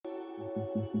Hey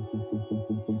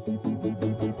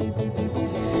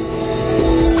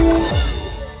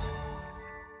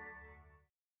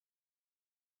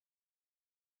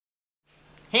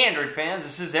Android fans,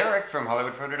 this is Eric from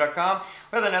hollywoodfrodo.com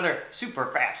with another super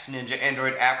fast Ninja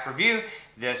Android app review.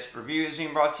 This review is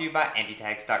being brought to you by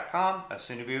andytags.com, a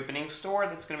soon-to-be opening store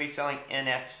that's going to be selling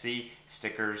NFC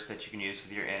stickers that you can use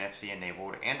with your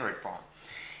NFC-enabled Android phone.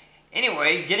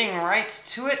 Anyway, getting right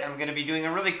to it, I'm going to be doing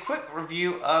a really quick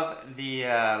review of the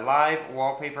live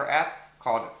wallpaper app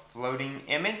called Floating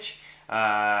Image,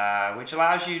 which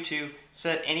allows you to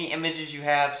set any images you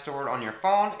have stored on your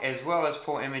phone, as well as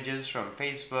pull images from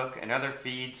Facebook and other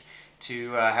feeds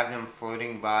to have them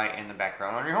floating by in the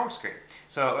background on your home screen.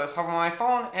 So let's hop on my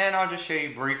phone and I'll just show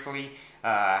you briefly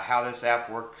how this app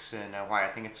works and why I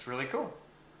think it's really cool.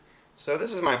 So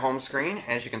this is my home screen.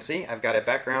 As you can see, I've got a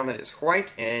background that is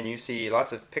white and you see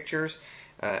lots of pictures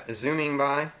zooming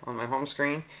by on my home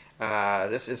screen.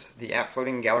 This is the app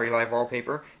Floating Gallery Live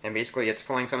Wallpaper, and basically it's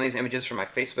pulling some of these images from my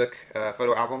Facebook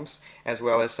photo albums as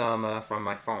well as some from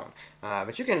my phone.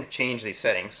 But you can change these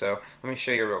settings, so let me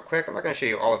show you real quick. I'm not going to show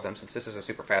you all of them since this is a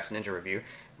super fast Ninja review,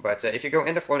 but if you go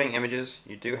into floating images,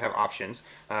 you do have options.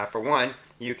 For one,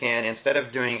 you can, instead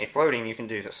of doing a floating, you can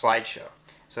do a slideshow.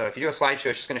 So if you do a slideshow,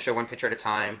 it's just going to show one picture at a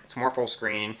time. It's more full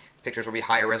screen. Pictures will be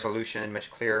higher resolution,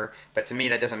 much clearer, but to me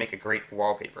that doesn't make a great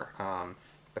wallpaper.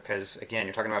 Because again,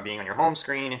 you're talking about being on your home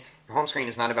screen. Your home screen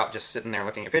is not about just sitting there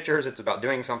looking at pictures, it's about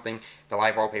doing something. The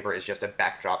live wallpaper is just a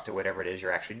backdrop to whatever it is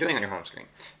you're actually doing on your home screen.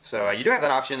 So you do have that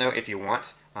option though if you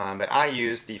want, but I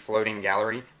use the floating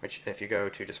gallery, which if you go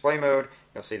to display mode,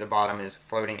 you'll see the bottom is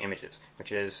floating images,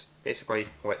 which is basically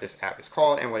what this app is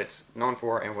called and what it's known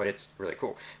for and what it's really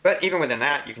cool. But even within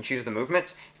that, you can choose the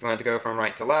movement. If you want it to go from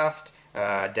right to left,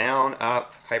 down,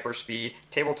 up, hyperspeed,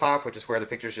 tabletop, which is where the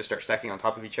pictures just start stacking on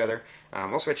top of each other.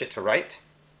 We'll switch it to right.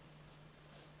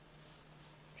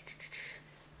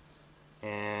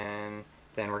 And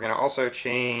then we're going to also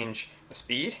change the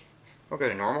speed. We'll go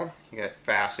to normal. You got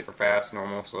fast,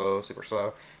 normal, slow, super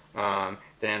slow.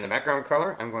 Then the background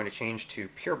color, I'm going to change to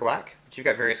pure black, but you've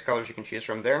got various colors you can choose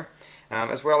from there,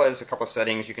 as well as a couple of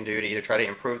settings you can do to either try to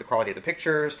improve the quality of the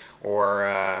pictures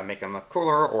or make them look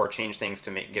cooler or change things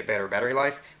to get better battery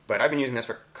life. But I've been using this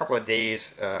for a couple of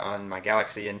days on my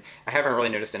Galaxy, and I haven't really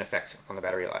noticed an effect on the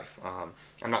battery life.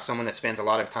 I'm not someone that spends a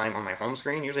lot of time on my home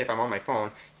screen. Usually if I'm on my phone,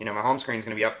 you know, my home screen is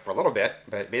going to be up for a little bit,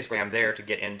 but basically I'm there to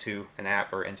get into an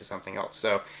app or into something else.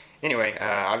 So anyway,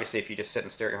 obviously if you just sit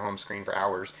and stare at your home screen for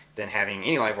hours, then having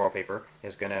any live wallpaper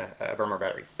is going to burn more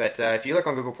battery. But if you look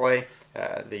on Google Play,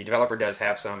 the developer does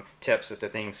have some tips as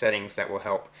to settings that will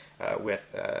help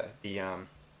with the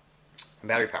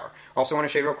battery power. Also want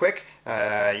to show you real quick,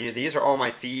 these are all my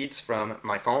feeds from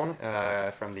my phone,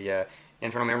 from the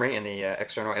internal memory and the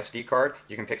external SD card.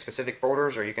 You can pick specific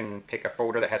folders, or you can pick a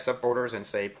folder that has subfolders and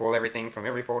say pull everything from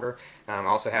every folder. I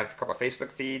also have a couple of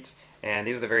Facebook feeds, and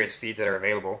these are the various feeds that are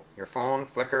available. Your phone,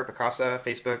 Flickr, Picasa,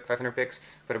 Facebook, 500 Pix,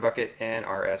 PhotoBucket, and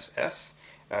RSS.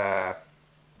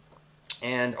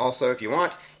 And also, if you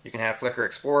want, you can have Flickr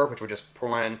Explorer, which will just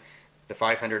pull in the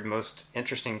 500 most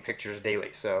interesting pictures daily.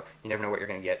 So you never know what you're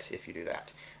going to get if you do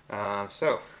that.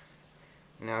 So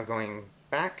now going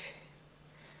back,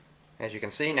 as you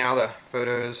can see, now the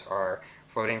photos are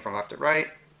floating from left to right,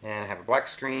 and I have a black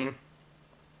screen,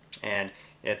 and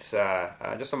it's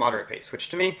just a moderate pace, which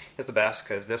to me is the best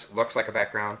because this looks like a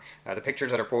background. The pictures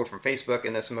that are pulled from Facebook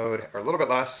in this mode are a little bit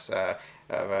less of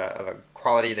a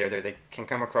quality. They can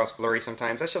come across blurry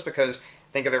sometimes. That's just because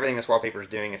think of everything this wallpaper is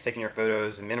doing is taking your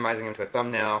photos and minimizing them to a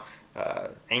thumbnail,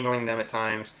 angling them at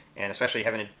times, and especially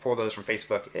having to pull those from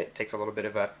Facebook, it takes a little bit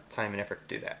of time and effort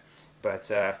to do that.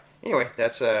 But anyway,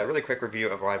 that's a really quick review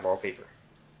of live wallpaper.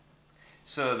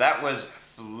 So that was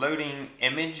Floating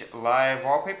Image Live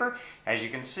Wallpaper. As you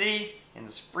can see in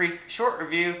this brief short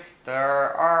review,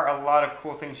 there are a lot of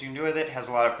cool things you can do with it. It has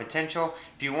a lot of potential.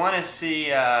 If you want to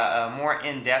see a more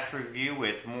in-depth review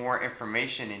with more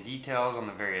information and details on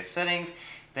the various settings,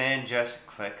 then just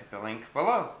click the link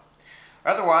below.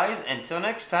 Otherwise, until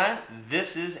next time,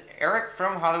 this is Eric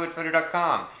from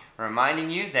hollywoodfrodo.com, reminding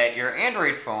you that your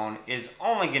Android phone is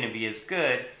only going to be as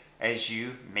good as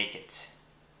you make it.